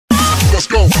Let's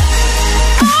go.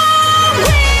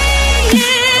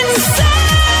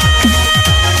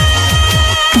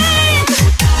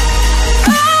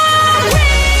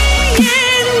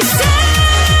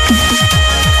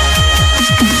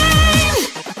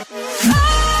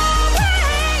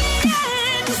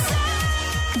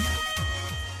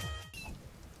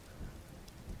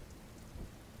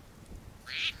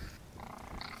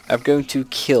 I'm going to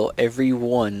kill every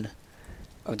one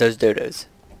of those dodos.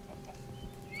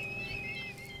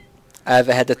 I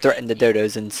haven't had to threaten the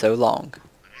dodos in so long.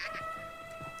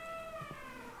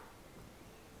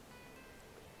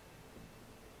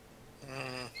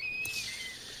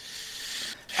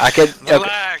 The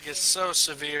lag is so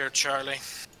severe, Charlie.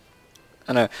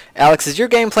 I know. Alex, is your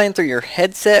game playing through your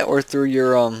headset or through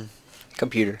your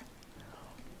computer?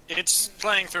 It's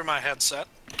playing through my headset.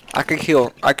 I could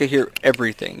hear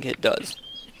everything it does.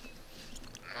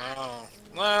 Oh.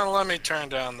 Well, let me turn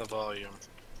down the volume.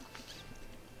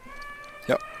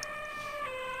 Yep.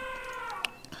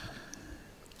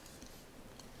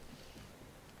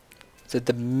 It's a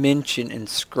dimension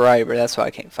inscriber, that's why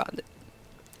I can't find it.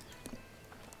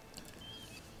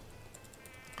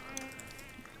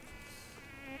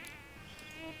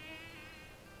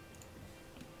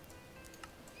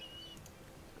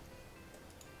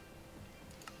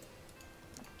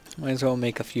 Might as well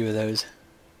make a few of those.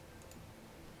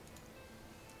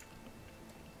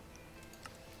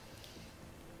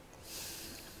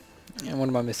 And what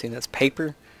am I missing? That's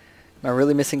paper. Am I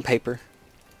really missing paper?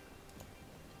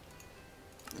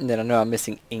 And then I know I'm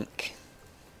missing ink.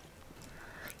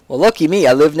 Well, lucky me,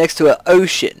 I live next to an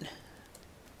ocean.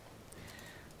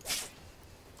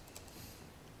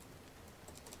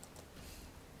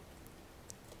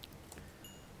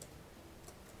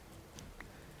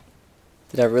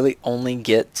 Did I really only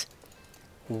get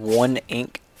one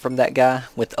ink from that guy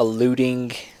with a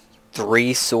looting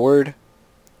 3 sword?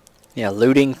 Yeah,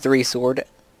 looting 3 sword.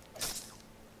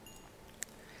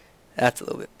 That's a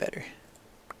little bit better.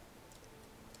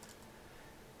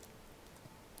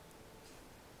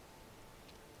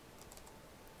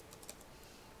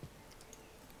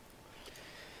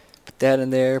 Put that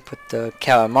in there, put the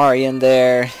calamari in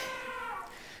there.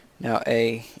 Now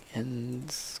a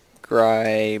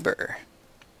inscriber.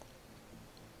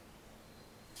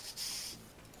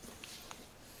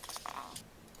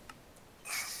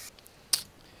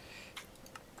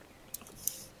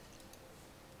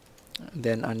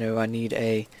 Then I know I need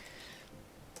a...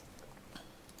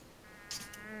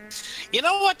 You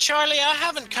know what, Charlie? I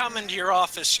haven't come into your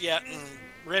office yet and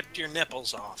ripped your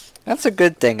nipples off. That's a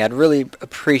good thing. I'd really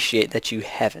appreciate that you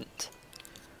haven't.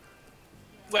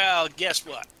 Well, guess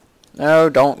what? No,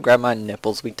 don't grab my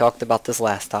nipples. We talked about this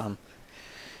last time.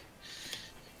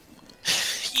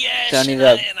 Yes, and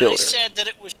I said that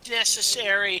it was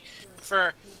necessary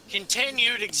for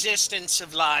continued existence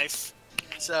of life.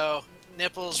 So...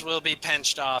 nipples will be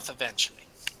pinched off eventually.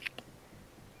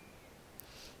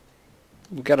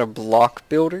 We got a block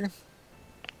builder.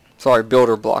 Sorry,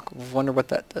 builder block. Wonder what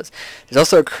that does. There's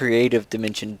also a creative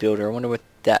dimension builder. I wonder what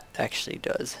that actually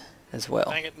does as well.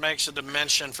 I think it makes a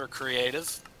dimension for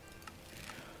creative.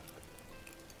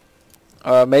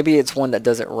 Maybe it's one that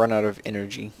doesn't run out of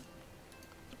energy.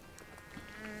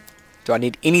 Do I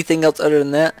need anything else other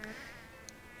than that?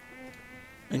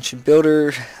 Dimension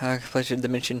builder, completion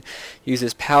dimension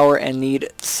uses power and need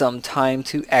some time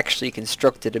to actually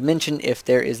construct the dimension. If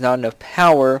there is not enough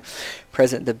power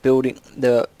present, the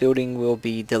building will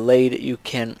be delayed. You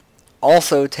can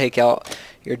also take out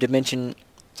your dimension.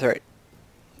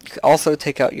 Also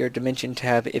take out your dimension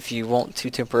tab if you want to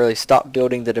temporarily stop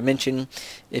building the dimension.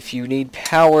 If you need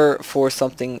power for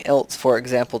something else, for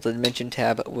example, the dimension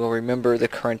tab will remember the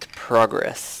current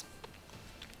progress.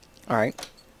 Alright.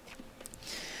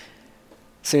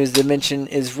 As soon as the dimension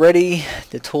is ready,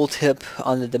 the tooltip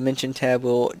on the dimension tab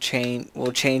will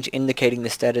change, indicating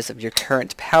the status of your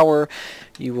current power.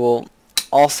 You will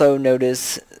also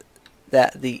notice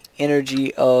that the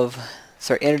energy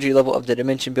level of the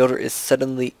dimension builder is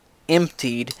suddenly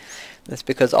emptied. That's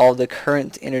because all the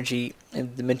current energy in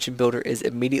the dimension builder is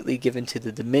immediately given to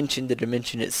the dimension. The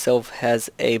dimension itself has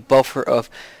a buffer of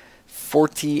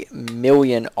 40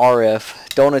 million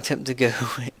RF. Don't attempt to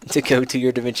go to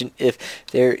your dimension if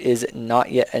there is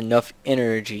not yet enough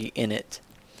energy in it.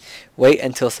 Wait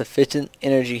until sufficient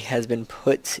energy has been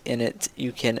put in it.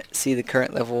 You can see the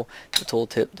current level, the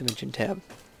tooltip, dimension tab.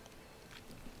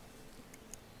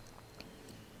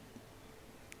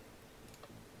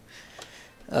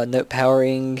 Note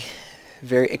powering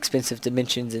very expensive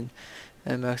dimensions in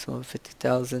maximum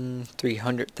 50,000,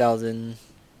 300,000.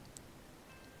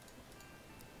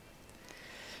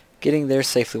 Getting there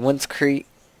safely. Once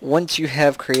once you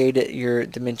have created your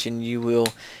dimension, you will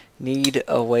need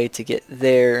a way to get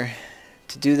there.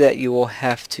 To do that, you will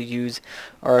have to use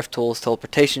RF Tools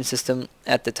teleportation system.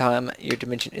 At the time your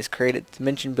dimension is created,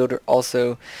 Dimension Builder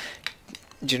also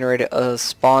generated a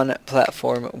spawn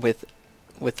platform with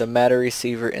a matter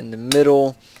receiver in the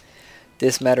middle.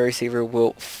 This matter receiver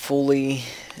will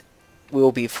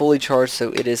be fully charged, so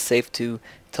it is safe to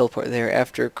teleport there.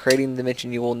 After creating the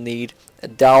dimension, you will need a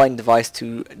dialing device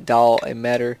to dial a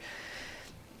matter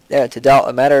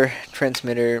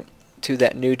transmitter to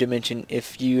that new dimension.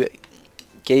 If you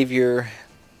gave your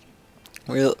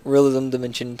realism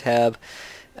dimension tab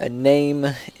a name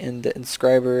in the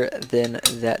inscriber, then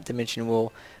that dimension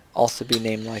will also be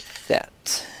named like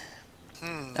that.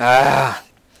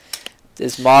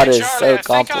 This mod is so complicated.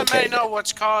 I think I may know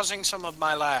what's causing some of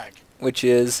my lag. Which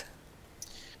is?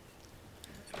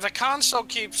 The console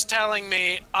keeps telling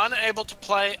me unable to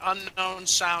play unknown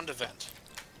sound event.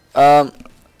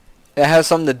 It has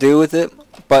something to do with it,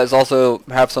 but it's also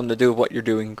have something to do with what you're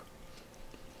doing.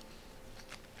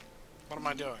 What am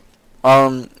I doing?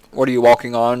 What are you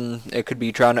walking on? It could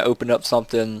be trying to open up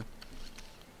something.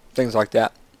 Things like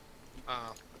that.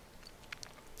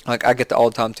 Like, I get that all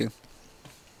the time, too.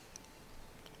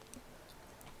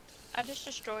 I just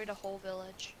destroyed a whole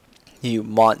village. You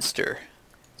monster.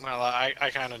 Well,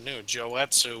 I kind of knew.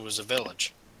 Joetsu was a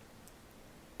village.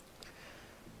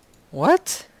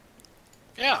 What?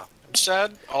 Yeah. It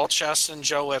said all chests in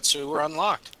Joetsu were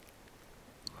unlocked.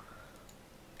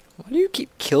 Why do you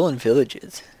keep killing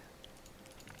villages?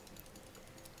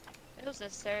 It was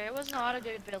necessary. It was not a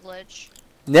good village.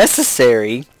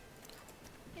 Necessary?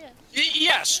 Yeah.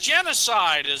 Yes,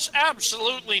 genocide is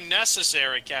absolutely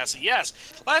necessary, Cassie. Yes,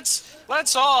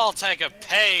 let's all take a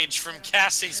page from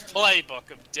Cassie's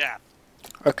playbook of death.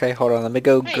 Okay, hold on. Let me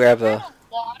go grab a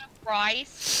lot of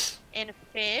rice and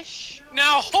fish.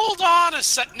 Now hold on a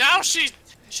sec. Now she's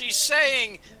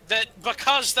saying that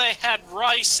because they had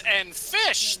rice and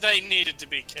fish, they needed to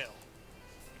be killed.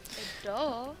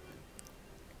 Duh.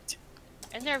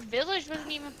 And their village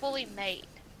wasn't even fully made.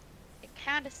 It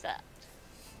kind of sucked.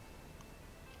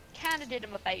 Kind of did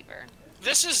him a favor.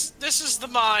 This is the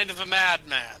mind of a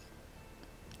madman.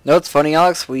 No, it's funny,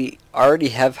 Alex. We already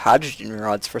have hydrogen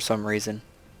rods for some reason.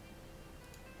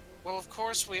 Well, of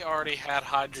course we already had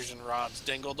hydrogen rods,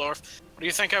 Dingledorf. What do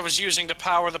you think I was using to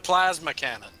power the plasma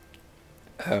cannon?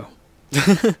 Oh.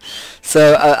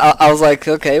 So, I was like,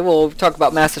 okay, well, we'll talk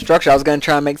about mass destruction. I was going to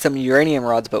try and make some uranium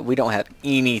rods, but we don't have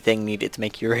anything needed to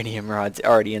make uranium rods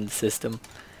already in the system.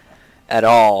 At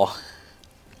all.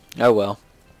 Oh, well.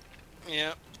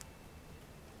 Yeah.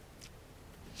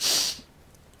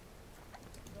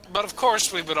 But of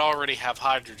course we would already have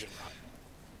hydrogen rods.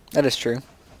 That is true.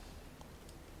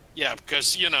 Yeah,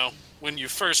 because, you know, when you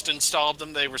first installed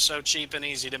them, they were so cheap and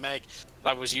easy to make.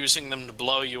 I was using them to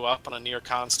blow you up on a near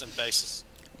constant basis.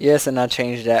 Yes, and I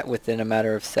changed that within a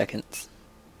matter of seconds.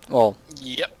 Well,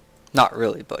 yep. Not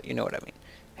really, but you know what I mean.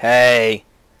 Hey!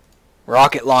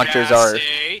 Rocket launchers Cassie,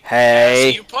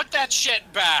 Hey! Cassie, you put that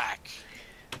shit back!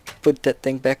 Put that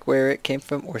thing back where it came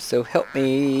from, or so help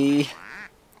me.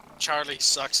 Charlie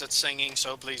sucks at singing,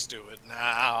 so please do it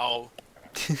now.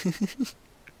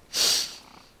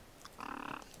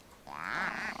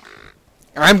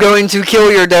 I'm going to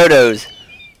kill your dodos.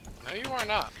 No, you are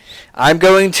not. I'm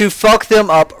going to fuck them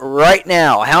up right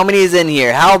now. How many is in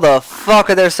here? How the fuck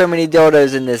are there so many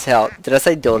dildos in this house? Did I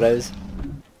say dildos?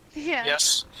 Yeah.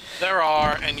 Yes, there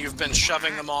are, and you've been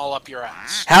shoving them all up your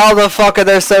ass. How the fuck are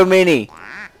there so many?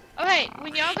 Okay,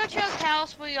 when y'all go to his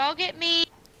house, will y'all get me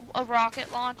a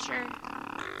rocket launcher?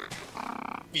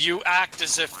 You act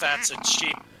as if that's a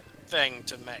cheap thing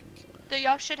to make. So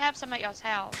y'all should have some at y'all's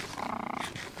house.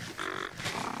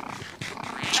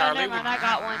 Charlie, never mind, I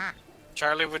got one.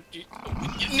 Charlie would.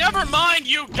 Never mind,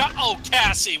 you got. Oh,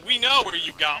 Cassie, we know where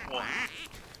you got one.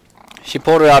 She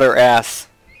pulled it out her ass.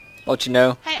 Don't you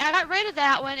know? Hey, I got rid of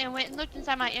that one and went and looked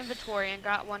inside my inventory and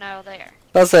got one out of there.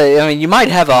 I'll say, I mean, you might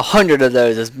have 100 of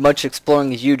those, as much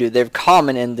exploring as you do. They're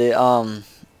common in the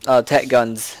tech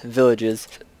guns villages.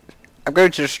 I'm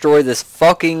going to destroy this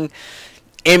fucking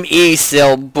ME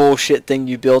cell bullshit thing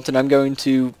you built, and I'm going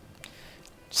to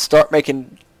start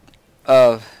making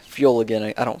fuel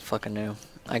again. I don't fucking know.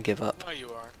 I give up. No,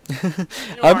 you are.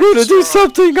 I'm going to do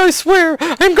something, I swear.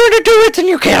 I'm going to do it, and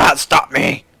you cannot stop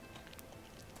me.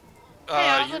 Hey,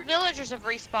 all the villagers have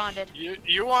respawned.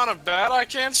 You want to bet I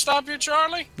can't stop you,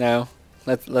 Charlie? No,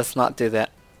 let's not do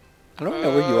that. I don't know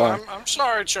where you are. I'm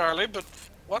sorry, Charlie, but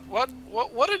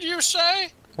what did you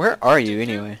say? Where are you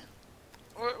anyway?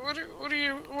 What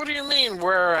do you mean?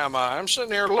 Where am I? I'm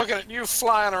sitting here looking at you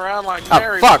flying around like Oh,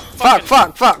 Mary.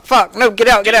 fuck. No, get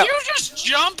out. Did you just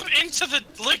jump into the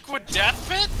liquid death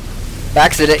pit?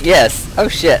 Accident, yes. Oh,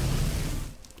 shit.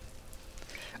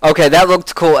 Okay, that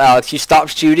looked cool, Alex. You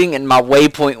stopped shooting, and my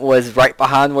waypoint was right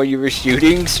behind where you were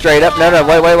shooting. Straight up. No,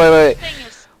 wait. Thing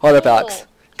is Hold up, cool. Alex.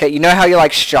 Okay, you know how you,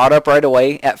 like, shot up right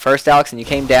away at first, Alex, and you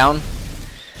came down?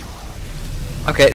 Okay.